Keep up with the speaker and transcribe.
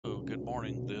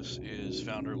morning. This is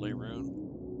Founder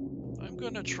Layroon. I'm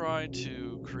going to try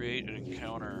to create an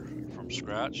encounter from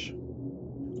scratch.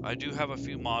 I do have a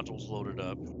few modules loaded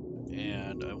up,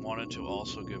 and I wanted to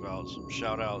also give out some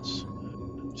shout outs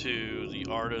to the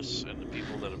artists and the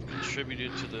people that have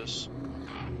contributed to this.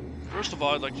 First of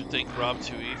all, I'd like to thank Rob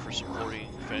Tui for supporting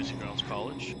Fantasy Grounds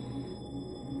College.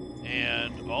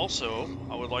 And also,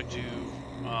 I would like to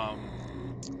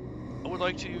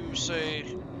say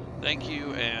thank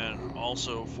you, and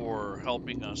also for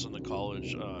helping us in the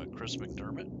college, Chris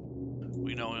McDermott.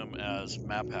 We know him as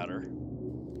Map Hatter.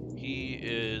 He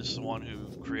is the one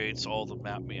who creates all the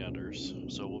map meanders,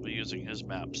 so we'll be using his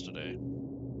maps today.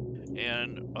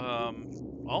 And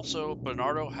also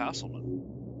Bernardo Hasselman.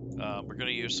 We're going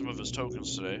to use some of his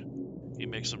tokens today. He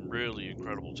makes some really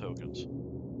incredible tokens.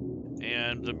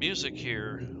 And the music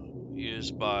here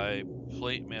is by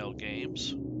Plate Mail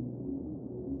Games.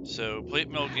 So Plate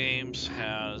Mail Games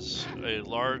has a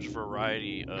large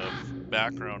variety of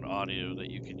background audio that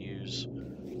you can use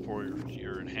for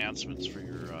your enhancements for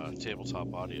your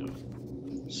tabletop audio.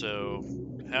 So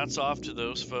hats off to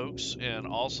those folks, and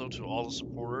also to all the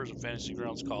supporters of Fantasy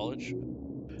Grounds College,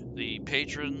 the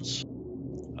patrons.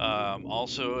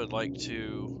 Also, I'd like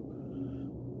to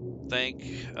thank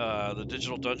the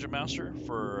Digital Dungeon Master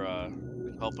for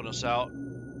helping us out,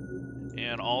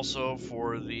 and also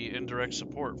for the indirect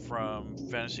support from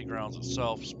Fantasy Grounds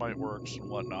itself, Smiteworks, and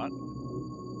whatnot.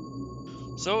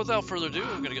 So without further ado,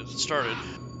 I'm going to get started.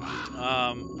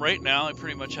 Right now, I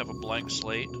pretty much have a blank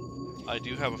slate. I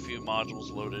do have a few modules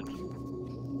loaded.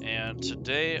 And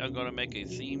today, I'm going to make a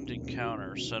themed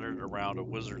encounter centered around a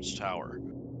wizard's tower.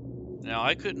 Now,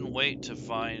 I couldn't wait to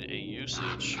find a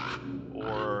usage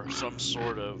or some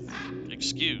sort of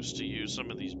excuse to use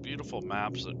some of these beautiful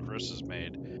maps that Chris has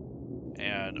made.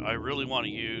 And I really want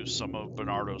to use some of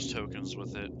Bernardo's tokens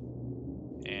with it.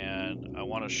 And I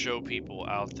want to show people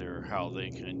out there how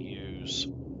they can use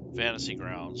Fantasy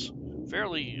Grounds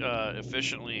fairly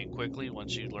efficiently and quickly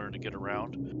once you learn to get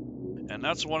around. And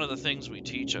that's one of the things we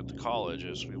teach at the college,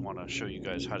 is we want to show you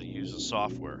guys how to use the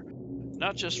software.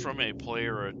 Not just from a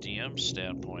player or a DM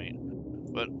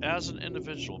standpoint, but as an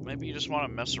individual. Maybe you just want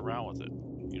to mess around with it.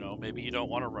 You know, maybe you don't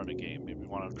want to run a game. Maybe you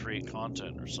want to create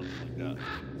content or something like that.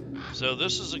 So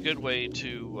this is a good way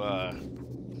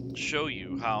to show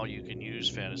you how you can use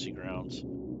Fantasy Grounds.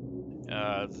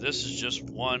 This is just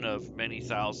one of many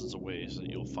thousands of ways that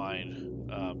you'll find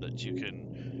that you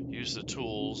can use the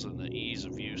tools and the ease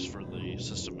of use for the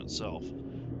system itself.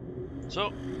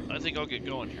 So I think I'll get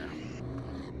going here.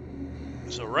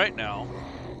 So right now,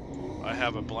 I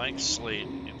have a blank slate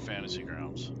in Fantasy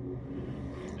Grounds.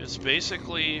 It's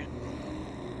basically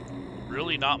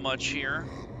really not much here.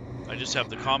 I just have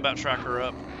the combat tracker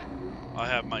up. I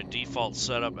have my default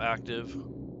setup active.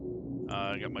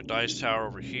 I got my dice tower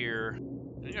over here.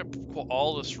 And I got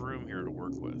all this room here to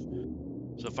work with.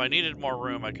 So if I needed more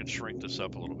room, I could shrink this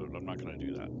up a little bit, but I'm not going to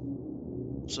do that.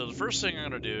 So the first thing I'm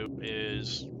going to do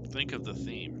is think of the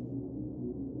theme.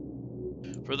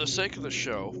 For the sake of the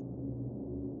show,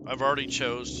 I've already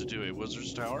chose to do a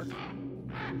wizard's tower,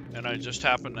 and I just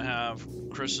happen to have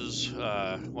Chris's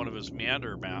one of his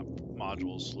meander map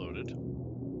modules loaded. So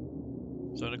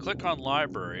I'm going to click on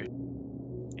library,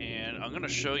 and I'm going to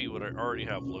show you what I already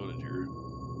have loaded here.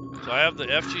 So I have the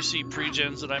FGC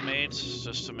pre-gens that I made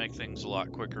just to make things a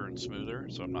lot quicker and smoother,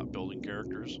 so I'm not building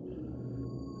characters.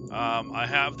 I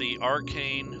have the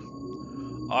Arcane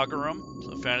Augurum,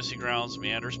 the Fantasy Grounds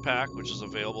Meanders pack, which is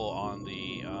available on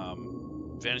the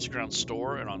Fantasy Grounds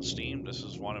store and on Steam. This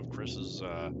is one of Chris's,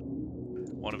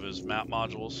 one of his map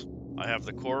modules. I have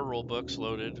the core rulebooks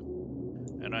loaded,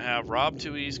 and I have Rob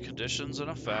Tui's conditions and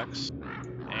effects,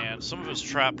 and some of his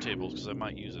trap tables, because I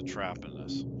might use a trap in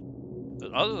this.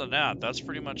 But other than that, that's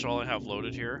pretty much all I have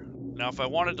loaded here. Now, if I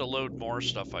wanted to load more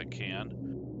stuff, I can.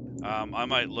 I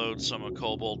might load some of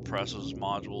Kobold Press's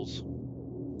modules,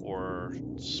 or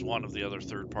one of the other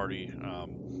third-party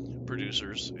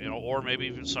producers, you know, or maybe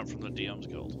even some from the DM's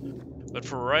Guild. But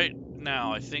for right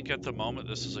now, I think at the moment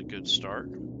this is a good start.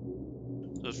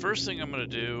 The first thing I'm going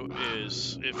to do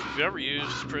is, if you've ever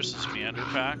used Chris's Meander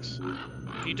packs,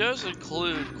 he does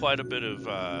include quite a bit of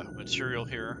material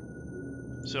here.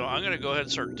 So I'm going to go ahead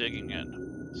and start digging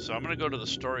in. So I'm going to go to the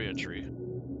story entry.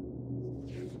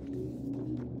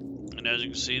 And as you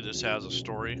can see, this has a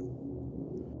story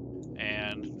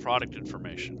and product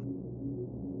information.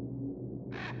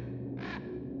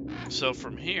 So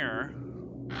from here,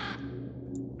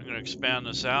 I'm going to expand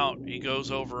this out. He goes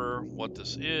over what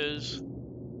this is.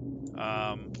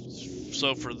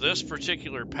 So for this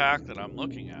particular pack that I'm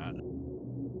looking at,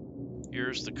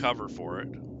 here's the cover for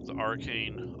it, the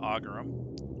Arcane Augurum.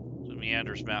 the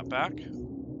Meanders map pack.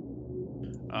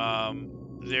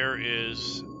 There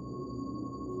is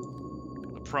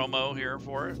the promo here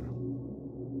for it.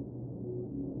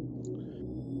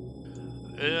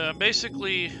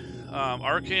 Basically,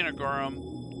 Arcane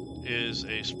Agorum is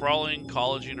a sprawling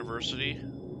college university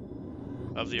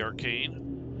of the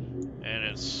arcane, and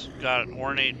it's got an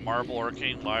ornate marble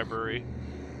arcane library,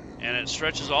 and it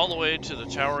stretches all the way to the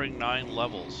towering 9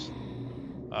 levels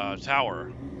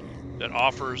tower that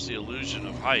offers the illusion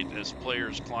of height as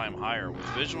players climb higher with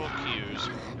visual cues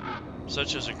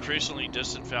such as increasingly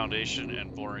distant foundation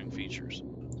and blurring features.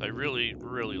 I really,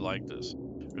 really like this.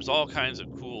 There's all kinds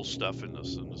of cool stuff in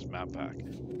this map pack.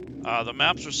 The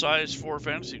maps are sized for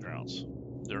Fantasy Grounds.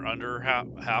 They're under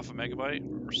half a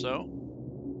megabyte or so.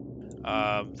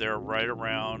 They're right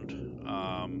around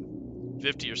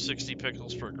 50 or 60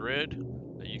 pixels per grid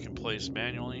that you can place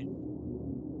manually.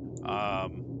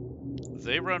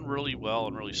 They run really well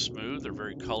and really smooth. They're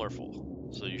very colorful,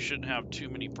 so you shouldn't have too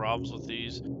many problems with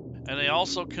these. And they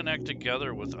also connect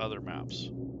together with other maps.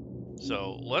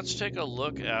 So let's take a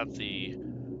look at the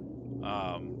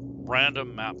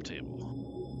random map table.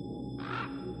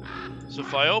 So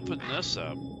if I open this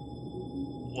up,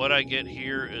 what I get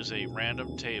here is a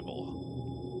random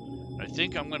table. I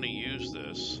think I'm going to use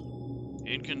this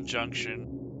in conjunction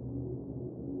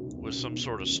with some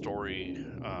sort of story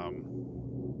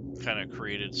kind of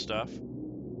created stuff.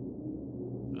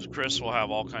 Because Chris will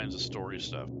have all kinds of story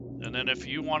stuff. And then if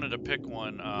you wanted to pick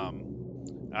one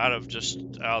out of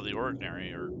the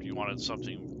ordinary, or you wanted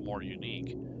something more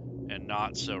unique and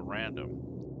not so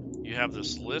random, you have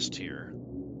this list here,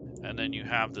 and then you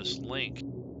have this link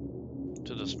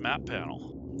to this map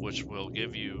panel, which will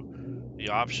give you the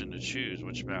option to choose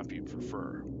which map you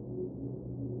prefer.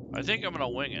 I think I'm going to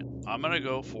wing it. I'm going to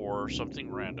go for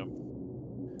something random.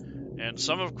 And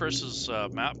some of Chris's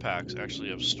map packs actually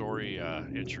have story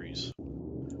entries.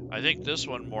 I think this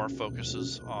one more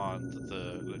focuses on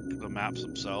the maps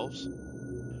themselves.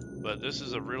 But this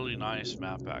is a really nice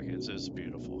map pack. It's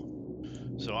beautiful.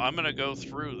 So I'm going to go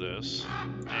through this,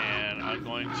 and I'm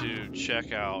going to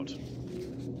check out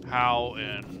how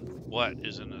and what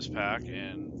is in this pack,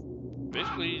 and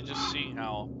basically just see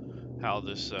how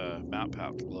this map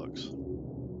pack looks.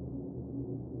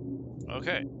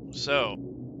 Okay, so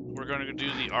we're going to do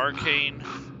the Arcane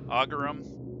Agorum.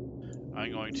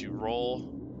 I'm going to roll.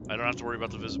 I don't have to worry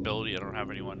about the visibility. I don't have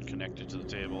anyone connected to the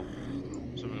table.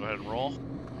 So I'm going to go ahead and roll.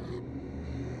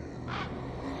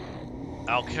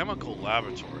 Alchemical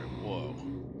Laboratory. Whoa.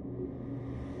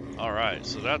 Alright,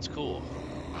 so that's cool.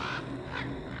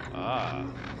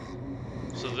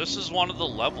 So this is one of the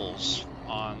levels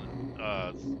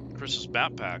on Chris's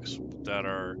map packs that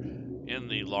are in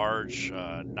the large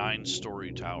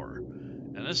 9-story tower.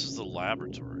 And this is the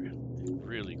laboratory.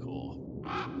 Really cool.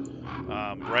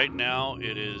 Right now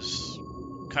it is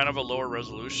kind of a lower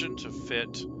resolution to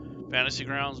fit Fantasy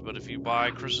Grounds, but if you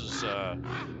buy Chris's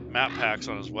map packs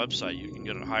on his website, you can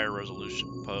get a higher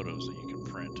resolution photos that you can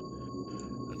print.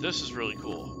 But this is really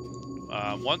cool.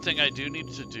 One thing I do need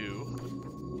to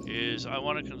do is I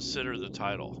want to consider the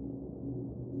title.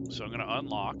 So I'm going to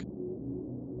unlock.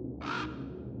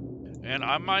 And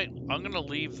I'm going to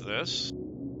leave this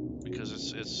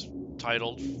because it's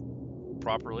titled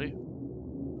properly.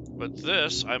 But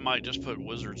this, I might just put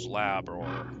Wizard's Lab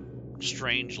or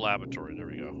Strange Laboratory. There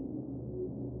we go.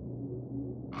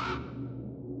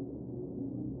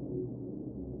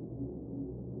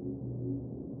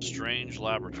 Strange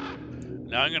Laboratory.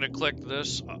 Now I'm going to click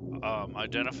this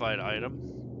identified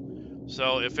item.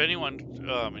 So if anyone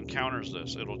encounters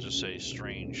this, it'll just say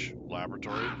Strange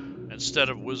Laboratory instead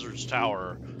of Wizard's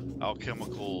Tower,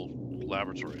 Alchemical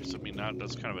Laboratories. I mean,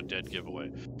 that's kind of a dead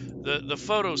giveaway. The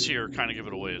photos here kind of give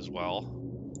it away as well,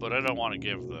 but I don't want to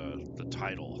give the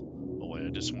title away. I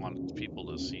just want people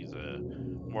to see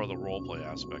more of the roleplay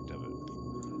aspect of it.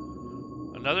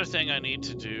 Another thing I need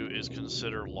to do is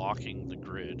consider locking the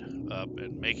grid up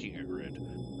and making a grid.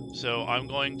 So I'm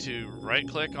going to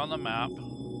right-click on the map,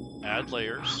 add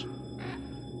layers,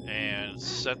 and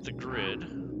set the grid.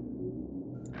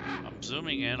 I'm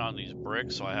zooming in on these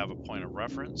bricks so I have a point of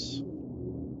reference.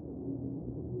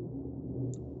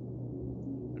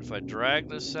 If I drag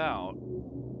this out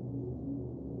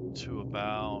to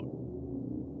about,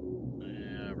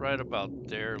 right about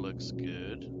there looks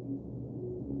good.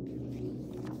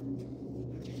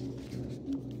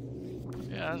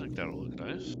 Yeah, I think that'll look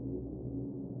nice.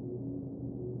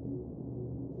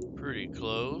 Pretty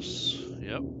close.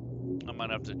 Yep. I might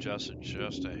have to adjust it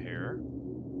just a hair.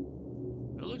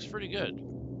 It looks pretty good.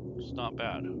 It's not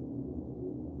bad.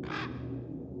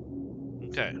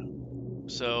 Okay.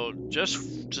 So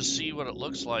just to see what it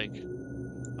looks like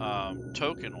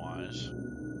token-wise,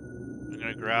 I'm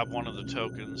going to grab one of the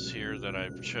tokens here that I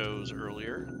chose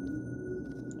earlier.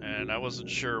 And I wasn't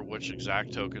sure which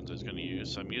exact tokens I was going to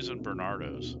use, so I'm using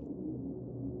Bernardo's.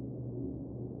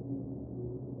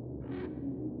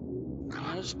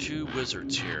 There's 2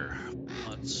 wizards here.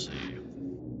 Let's see.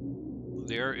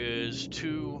 There is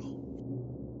 2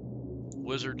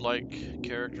 wizard-like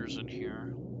characters in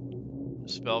here. The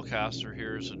spellcaster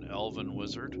here is an elven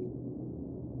wizard.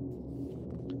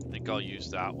 I think I'll use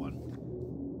that one.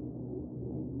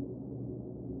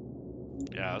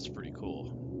 Yeah, that's pretty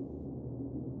cool.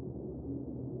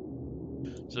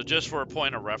 So just for a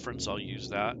point of reference, I'll use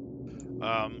that.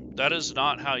 That is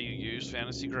not how you use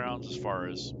Fantasy Grounds as far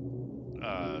as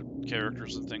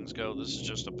characters and things go. This is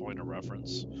just a point of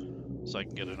reference, so I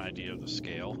can get an idea of the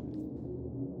scale.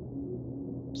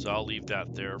 So I'll leave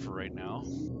that there for right now.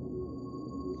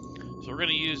 So we're going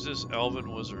to use this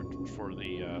Elven Wizard for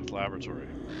the laboratory.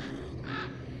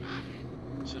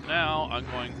 So now I'm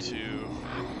going to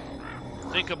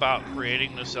think about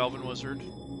creating this Elven Wizard,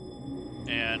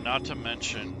 and not to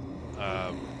mention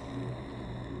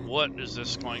what is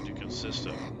this going to consist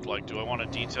of? Like, do I want to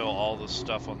detail all the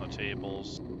stuff on the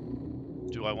tables?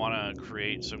 Do I want to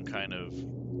create some kind of,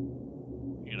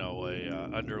 you know,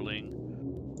 a underling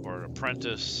or an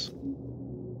apprentice?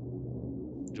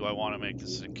 Do I want to make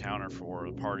this encounter for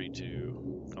the party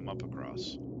to come up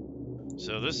across?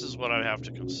 So this is what I have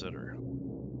to consider.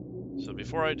 So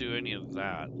before I do any of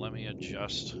that, let me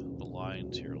adjust the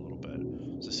lines here a little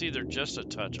bit. So see, they're just a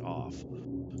touch off.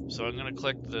 So I'm going to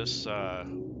click this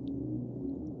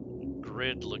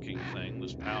grid-looking thing,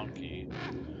 this pound key,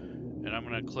 and I'm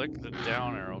going to click the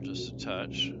down arrow just a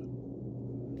touch,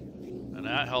 and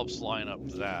that helps line up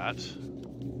that.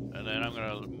 And then I'm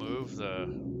going to move the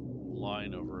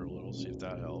line over a little, see if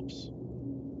that helps.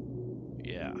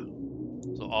 Yeah.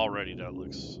 So already that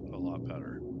looks a lot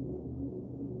better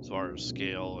as far as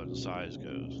scale and size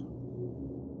goes.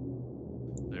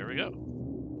 There we go.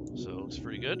 So it looks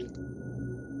pretty good.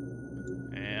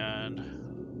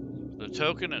 And the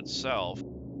token itself,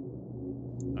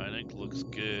 I think looks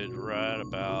good right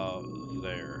about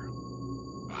there.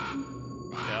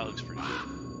 Yeah, it looks pretty good.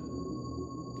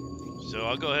 So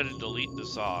I'll go ahead and delete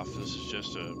this off. This is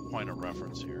just a point of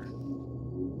reference here.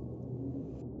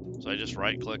 So I just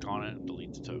right click on it and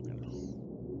delete the token.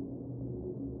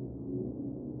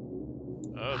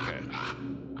 Okay.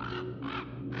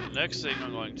 The next thing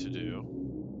I'm going to do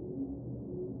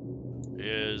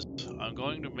is I'm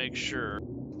going to make sure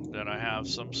that I have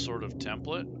some sort of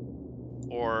template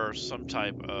or some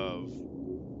type of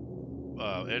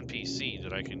NPC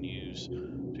that I can use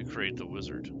to create the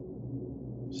wizard.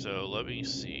 So let me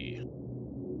see.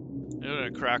 I'm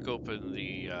going to crack open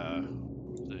the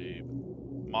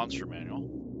monster manual.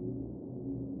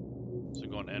 So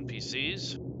go on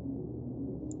NPCs.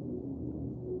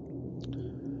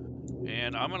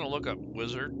 And I'm going to look up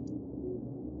wizard.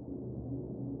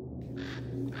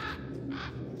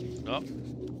 Oh.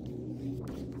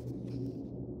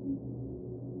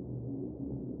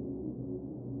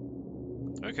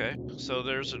 Okay, so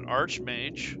there's an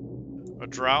archmage, a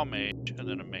drow mage, and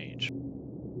then a mage.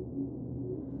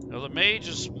 Now the mage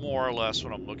is more or less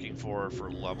what I'm looking for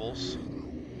levels.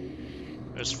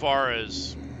 As far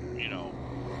as, you know,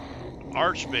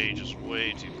 archmage is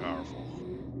way too powerful.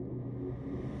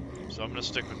 So I'm going to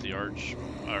stick with the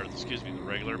the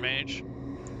regular mage.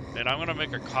 And I'm going to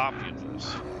make a copy of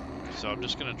this. So I'm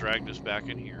just going to drag this back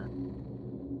in here.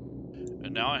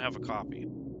 And now I have a copy.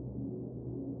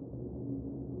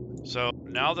 So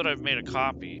now that I've made a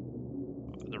copy,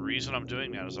 the reason I'm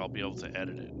doing that is I'll be able to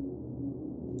edit it.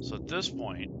 So at this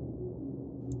point,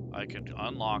 I can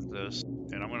unlock this,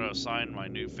 and I'm going to assign my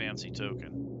new fancy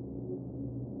token.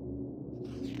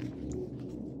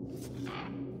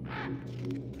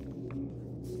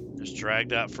 Just drag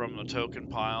that from the token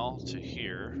pile to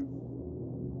here.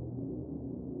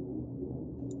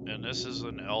 And this is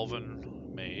an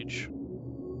elven mage.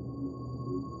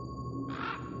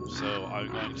 So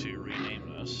I'm going to rename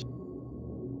this.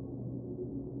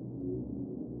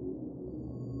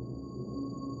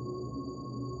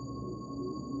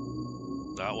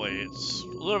 That way it's a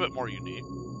little bit more unique.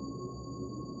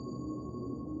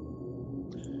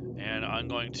 And I'm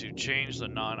going to change the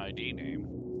non-ID name.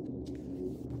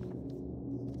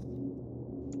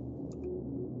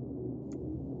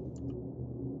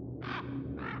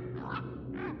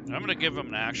 And I'm going to give him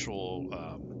an actual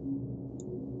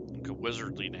like a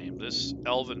wizardly name. This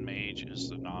elven mage is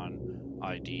the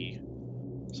non-ID.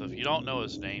 So if you don't know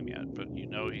his name yet, but you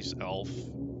know he's elf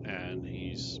and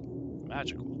he's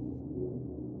magical.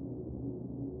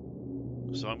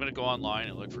 So I'm going to go online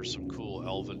and look for some cool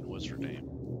elven wizard name.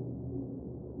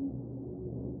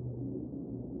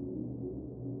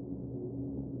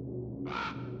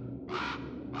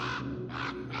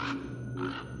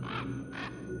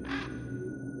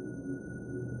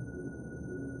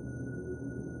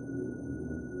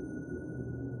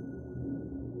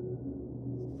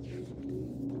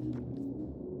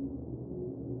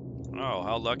 Oh,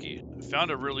 how lucky. I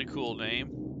found a really cool name.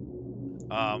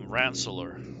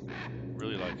 Rancelor.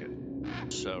 Really like it.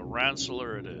 So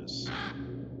Rancelor it is.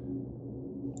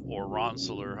 Or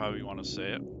Roncelor, however you want to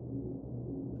say it.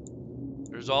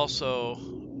 There's also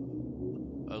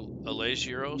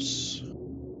Elagiros,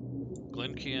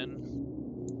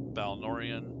 Glenkian,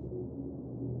 Balnorian,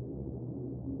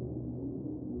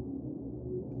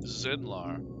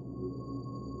 Zinlar,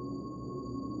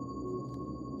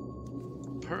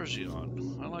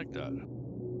 Persian. I like that.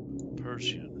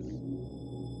 Persian.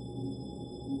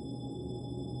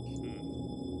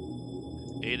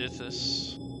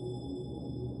 Adithus,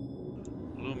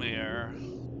 Lumiere,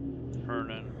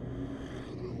 Hernan,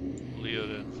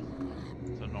 Leodin,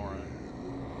 Thenoran.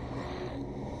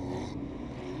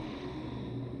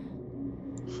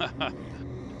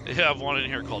 They have one in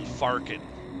here called Farkin.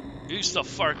 He's the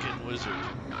Farkin wizard.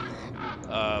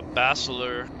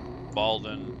 Basilar,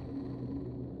 Balden,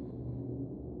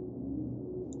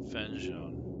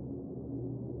 Fenjon,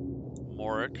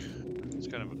 Morik. It's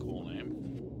kind of a cool name.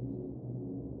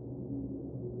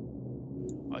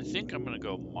 I think I'm going to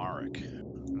go Marik.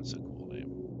 That's a cool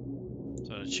name.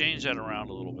 So to change that around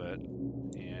a little bit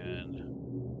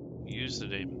and use the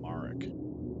name Marik.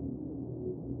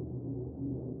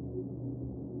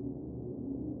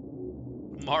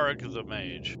 Marik the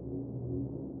Mage.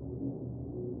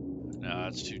 No,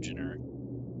 that's too generic.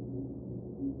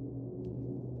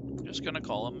 I'm just going to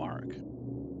call him Marik.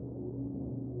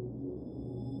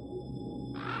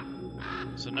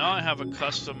 So now I have a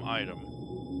custom item.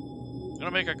 I'm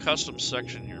going to make a custom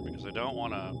section here because I don't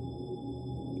want to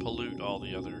pollute all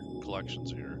the other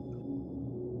collections here.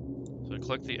 So I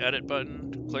click the edit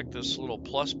button, click this little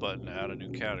plus button to add a new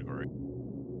category.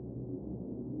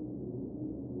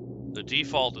 The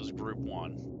default is group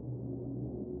 1.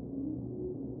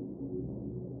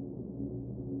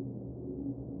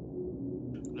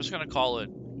 I'm just going to call it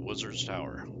Wizard's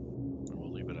Tower.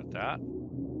 We'll leave it at that.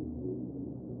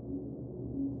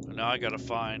 And now I got to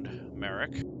find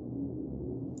Merrick.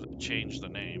 Change the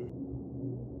name.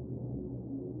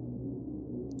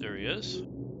 There he is.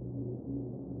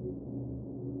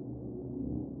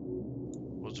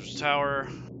 Wizard's Tower.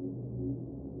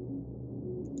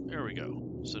 There we go.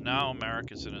 So now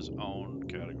Merrick is in his own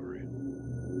category.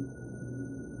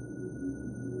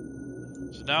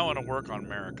 So now I want to work on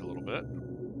Merrick a little bit.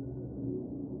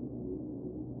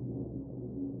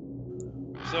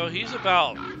 So he's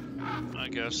about, I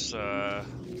guess, 4th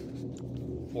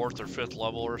or 5th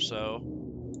level or so,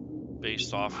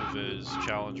 based off of his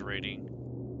challenge rating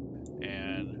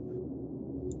and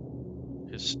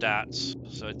his stats.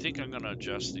 So I think I'm going to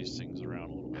adjust these things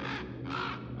around a little bit.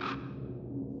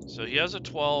 So he has a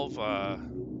 12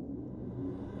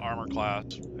 armor class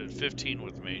and 15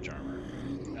 with mage armor.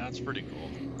 That's pretty cool.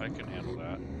 I can handle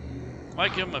that.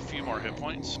 Might give him a few more hit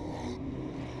points.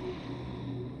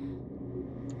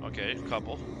 Okay, a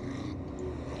couple.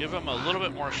 Give him a little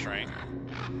bit more strength.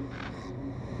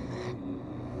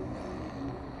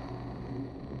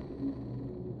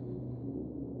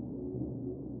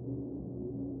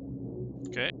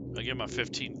 Okay, I give him a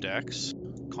 15 dex.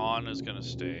 Con is going to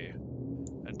stay.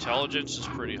 Intelligence is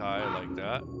pretty high, I like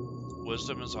that.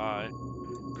 Wisdom is high.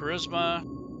 Charisma,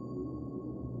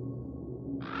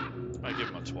 I give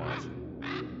him a 12.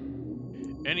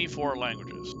 Any 4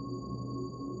 languages.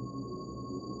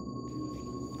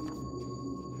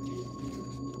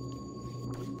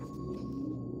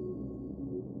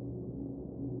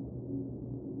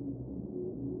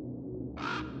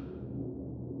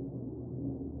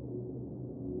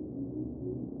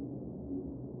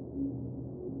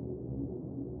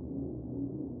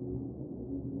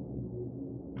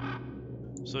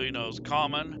 So he knows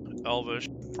Common, Elvish,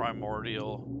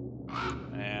 Primordial,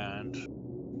 and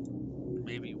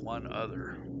maybe one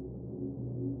other.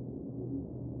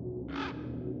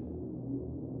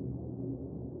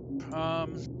 I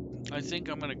think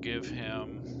I'm going to give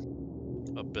him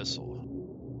Abyssal.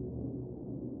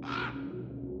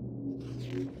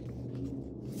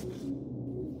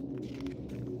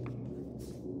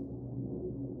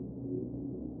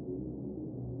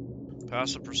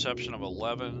 Passive perception of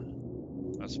 11.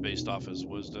 That's based off his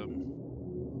wisdom.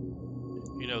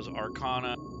 He knows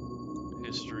Arcana,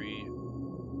 history.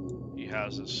 He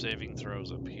has his saving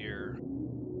throws up here.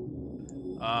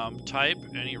 Type,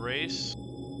 any race.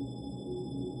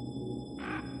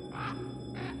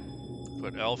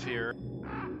 Put elf here.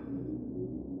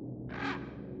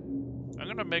 I'm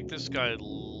gonna make this guy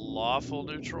lawful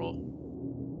neutral.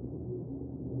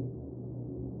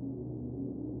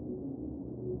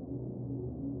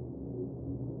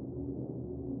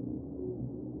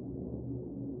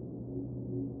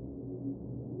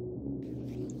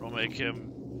 We'll make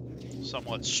him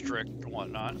somewhat strict and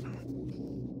whatnot.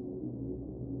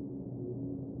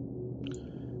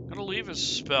 Gonna leave his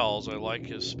spells. I like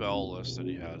his spell list that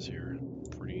he has here.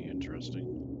 Pretty interesting.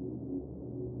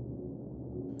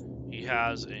 He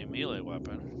has a melee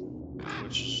weapon,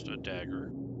 which is a dagger,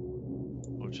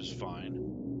 which is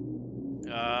fine.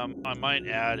 I might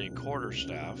add a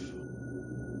quarterstaff.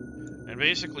 And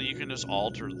basically you can just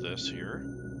alter this here.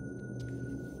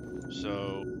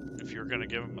 So if you're gonna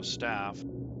give him a staff,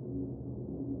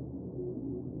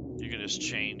 you can just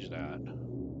change that.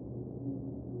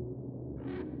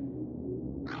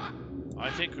 I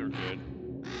think we're good.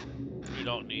 We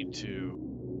don't need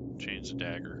to change the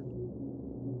dagger.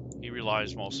 He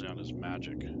relies mostly on his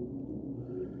magic.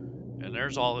 And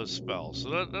there's all his spells.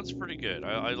 So that's pretty good.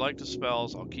 I like the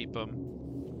spells. I'll keep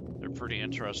them. They're pretty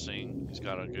interesting. He's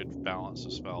got a good balance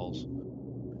of spells.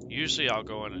 Usually I'll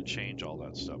go in and change all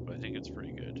that stuff, but I think it's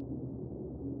pretty good.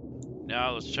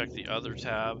 Now let's check the other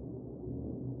tab.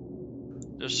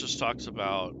 This just talks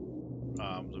about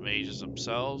the mages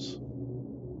themselves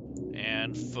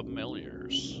and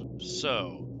familiars.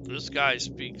 So this guy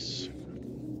speaks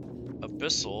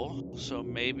Abyssal, so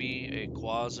maybe a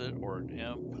Quasit or an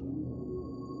Imp.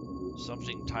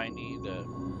 Something tiny that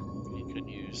you can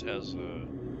use as a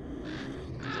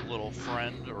little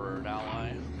friend or an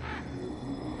ally.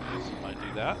 So might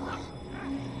do that.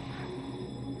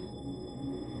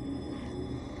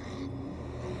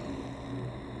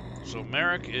 So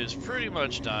Merrick is pretty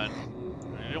much done.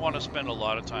 I didn't want to spend a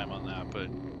lot of time on that, but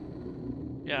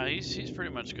yeah, he's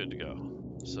pretty much good to go.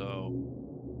 So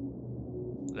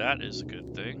that is a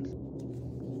good thing.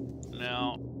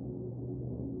 Now,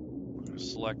 I'm going to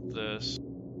select this.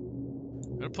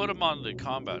 I'm going to put him on the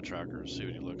combat tracker and see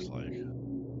what he looks like.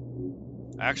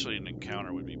 Actually, an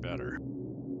encounter would be better.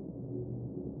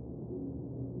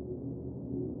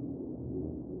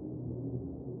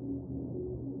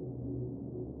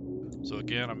 So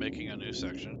again, I'm making a new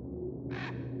section.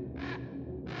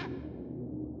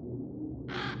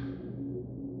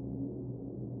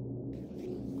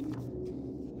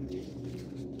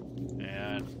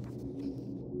 And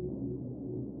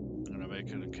I'm going to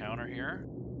make an encounter here.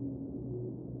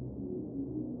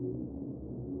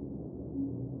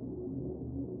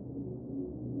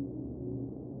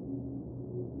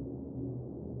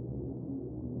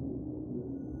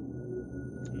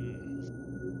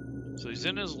 So he's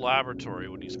in his laboratory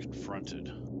when he's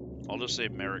confronted. I'll just say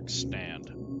Merrick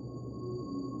stand.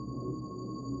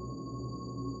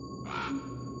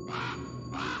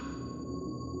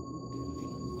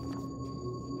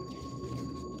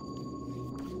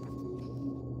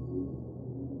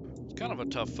 It's kind of a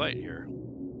tough fight here.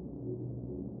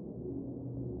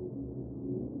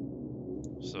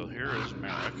 So here is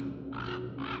Merrick.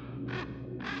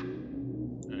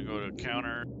 Gonna go to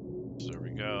counter. So there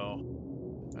we go.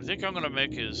 I think I'm going to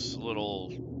make his little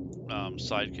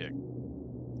sidekick.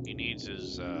 He needs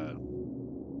his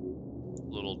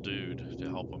little dude to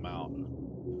help him out.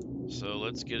 So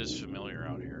let's get his familiar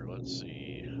out here. Let's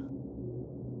see. I'm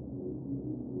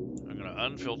going to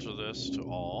unfilter this to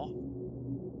all.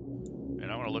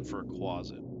 And I'm going to look for a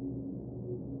Quasit.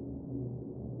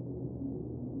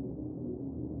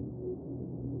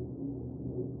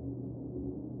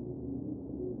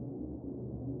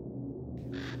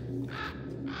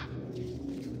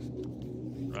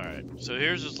 So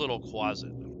here's this little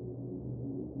Quasit.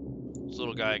 This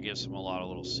little guy gives him a lot of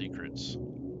little secrets.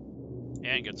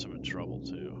 And gets him in trouble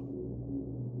too.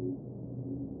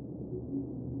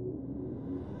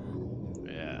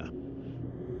 Yeah.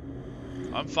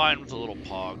 I'm fine with the little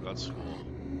Pog, that's cool.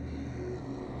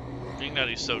 Being that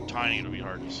he's so tiny, it'll be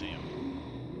hard to see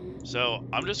him. So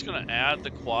I'm just gonna add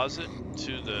the Quasit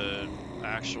to the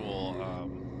actual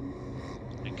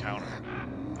encounter.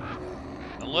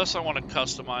 Unless I want to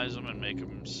customize them and make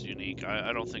them unique.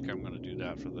 I don't think I'm going to do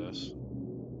that for this.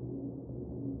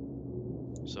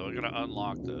 So I'm going to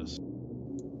unlock this.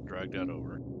 Drag that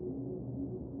over.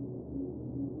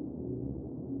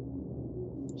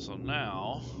 So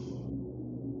now,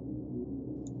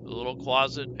 the little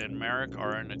Quasit and Merrick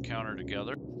are in encounter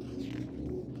together.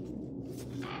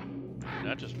 And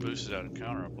that just boosted that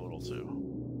encounter up a little too.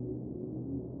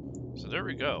 So there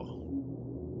we go.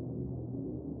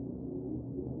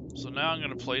 So now I'm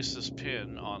going to place this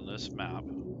pin on this map.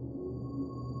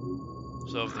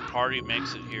 So if the party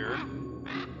makes it here,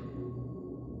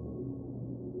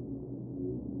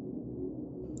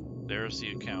 there's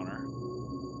the encounter.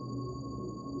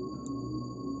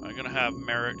 I'm going to have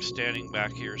Merrick standing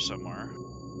back here somewhere.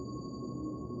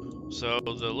 So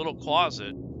the little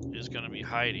closet is going to be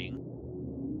hiding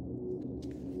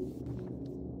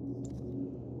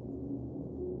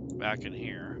back in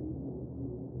here.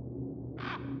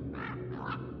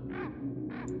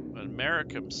 But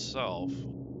Merrick himself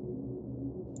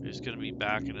is going to be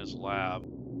back in his lab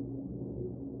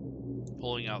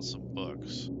pulling out some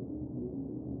books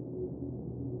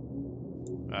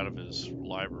out of his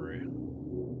library.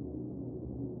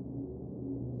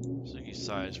 Ziggy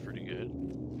size pretty good.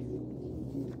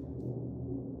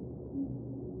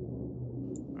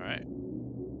 Alright.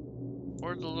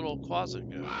 Where'd the little closet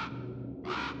go?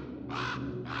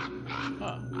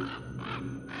 Huh.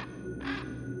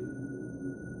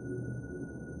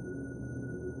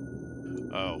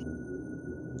 Oh.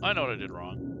 I know what I did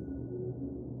wrong.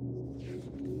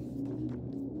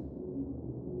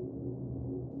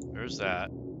 There's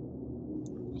that.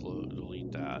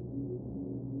 Delete that.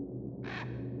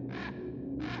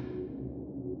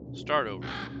 Start over.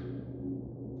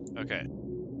 Okay.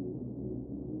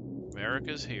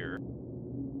 America's here.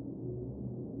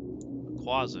 The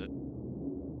closet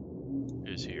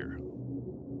is here.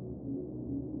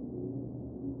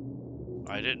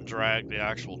 I didn't drag the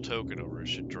actual token over. I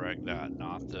should drag that,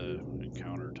 not the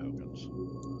encounter tokens.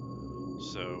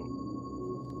 So,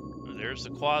 there's the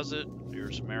closet.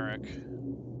 Here's Merrick.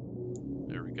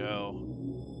 There we go.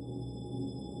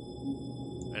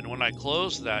 And when I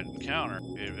close that encounter,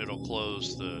 it'll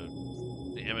close the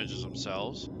images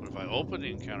themselves. But if I open the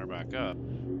encounter back up,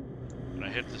 and I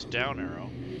hit this down arrow,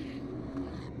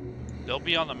 they'll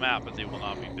be on the map, but they will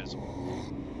not be visible.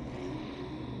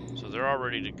 So they're all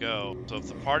ready to go. So if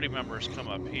the party members come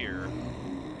up here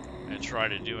and try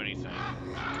to do anything,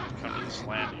 come to this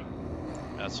landing,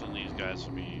 that's when these guys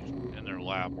will be in their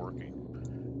lab working.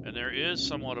 And there is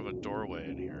somewhat of a doorway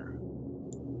in here.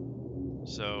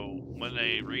 So when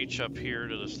they reach up here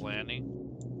to this landing,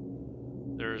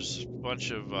 there's a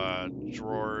bunch of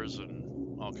drawers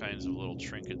and all kinds of little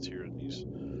trinkets here in these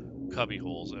cubby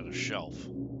holes and a shelf.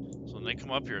 So when they come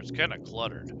up here, it's kind of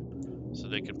cluttered. So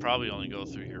they could probably only go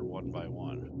through here one by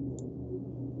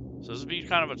one. So this would be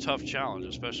kind of a tough challenge,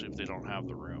 especially if they don't have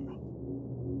the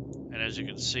room. And as you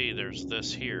can see, there's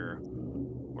this here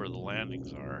where the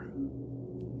landings are,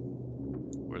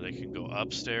 where they can go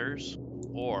upstairs,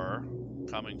 or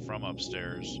coming from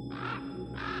upstairs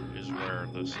is where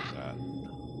this is at.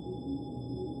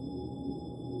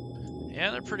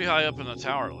 And they're pretty high up in the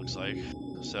tower, it looks like.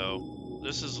 So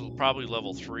this is probably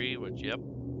level 3, which, yep.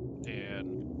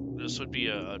 And this would be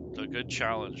a good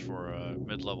challenge for a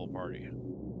mid-level party.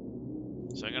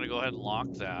 So I'm going to go ahead and lock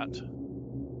that.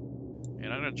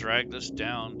 And I'm going to drag this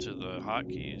down to the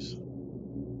hotkeys.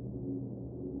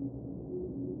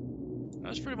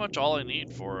 That's pretty much all I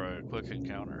need for a quick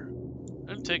encounter.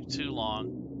 Didn't take too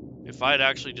long. If I had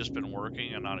actually just been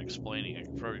working and not explaining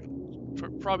it,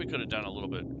 probably could have done a little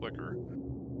bit quicker.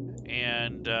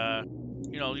 And,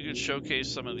 you know, you could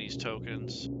showcase some of these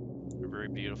tokens. They're very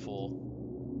beautiful.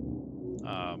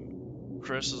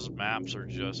 Chris's maps are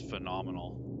just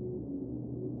phenomenal.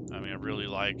 I mean, I really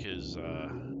like his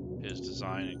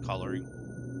design and coloring.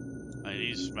 I mean,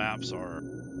 these maps are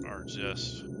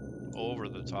just over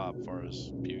the top as far as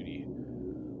beauty.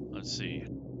 Let's see.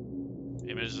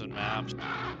 Images and maps.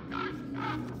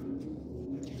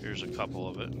 Here's a couple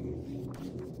of it.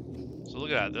 So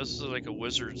look at that. This is like a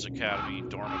Wizards Academy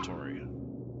dormitory.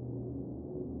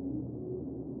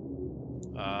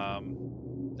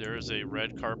 There is a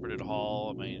red carpeted hall,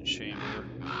 a main chamber.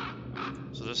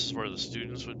 So this is where the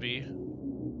students would be.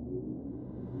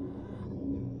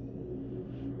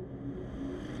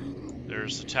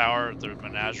 There's the tower, the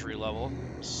menagerie level.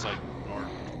 This is like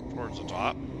towards the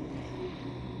top.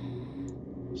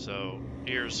 So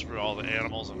here's where all the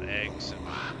animals and eggs, and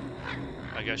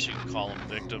I guess you can call them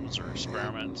victims or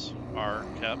experiments, are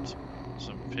kept.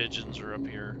 Some pigeons are up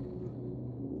here.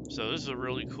 So this is a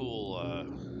really cool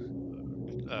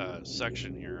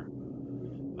section here.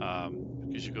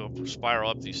 Because you go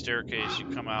spiral up these staircases, you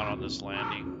come out on this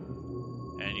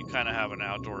landing, and you kind of have an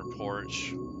outdoor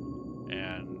porch,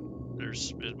 and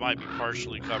it might be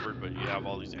partially covered, but you have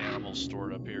all these animals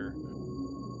stored up here.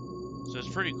 So it's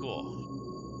pretty cool.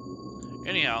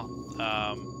 Anyhow,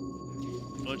 I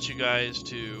want you guys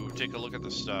to take a look at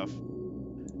the stuff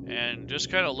and just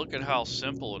kind of look at how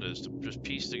simple it is to just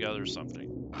piece together something.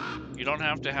 You don't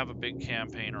have to have a big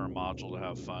campaign or a module to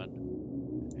have fun.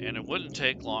 and it wouldn't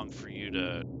take long for you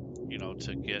to, you know,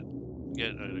 to get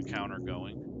an encounter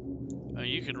going.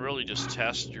 You can really just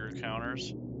test your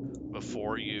encounters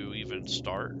before you even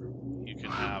start. You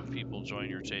can have people join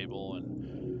your table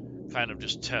and kind of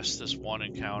just test this one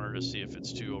encounter to see if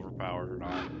it's too overpowered or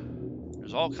not.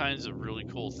 There's all kinds of really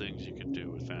cool things you can do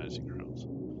with Fantasy Grounds.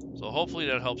 So hopefully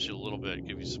that helps you a little bit,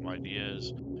 give you some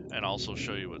ideas, and also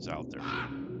show you what's out there.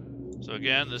 So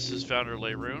again, this is Founder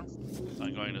Layroon.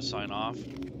 I'm going to sign off.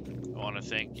 I want to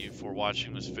thank you for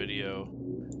watching this video.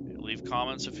 Leave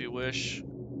comments if you wish.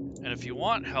 And if you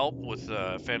want help with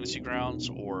Fantasy Grounds,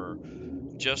 or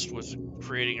just with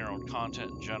creating your own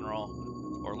content in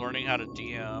general, or learning how to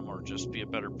DM, or just be a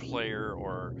better player,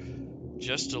 or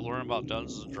just to learn about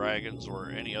Dungeons & Dragons or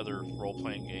any other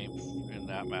role-playing game in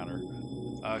that matter,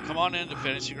 come on into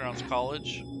Fantasy Grounds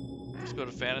College. Just go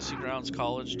to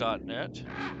fantasygroundscollege.net,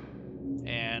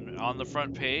 and on the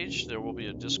front page there will be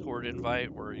a Discord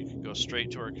invite where you can go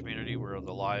straight to our community where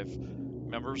the live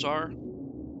members are.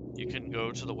 You can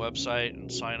go to the website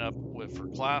and sign up for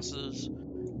classes,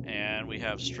 and we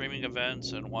have streaming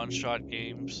events and one-shot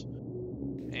games.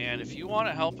 And if you want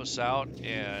to help us out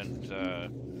and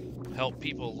help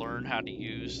people learn how to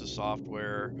use the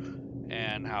software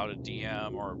and how to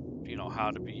DM, or you know,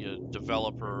 how to be a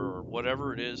developer, or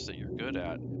whatever it is that you're good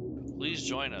at, please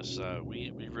join us.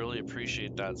 We really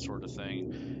appreciate that sort of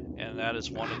thing, and that is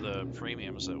one of the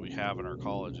premiums that we have in our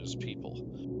college is people.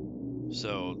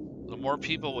 So the more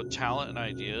people with talent and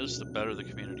ideas, the better the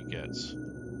community gets.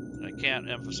 And I can't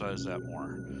emphasize that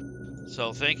more.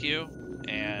 So thank you,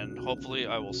 and hopefully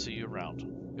I will see you around.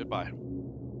 Goodbye.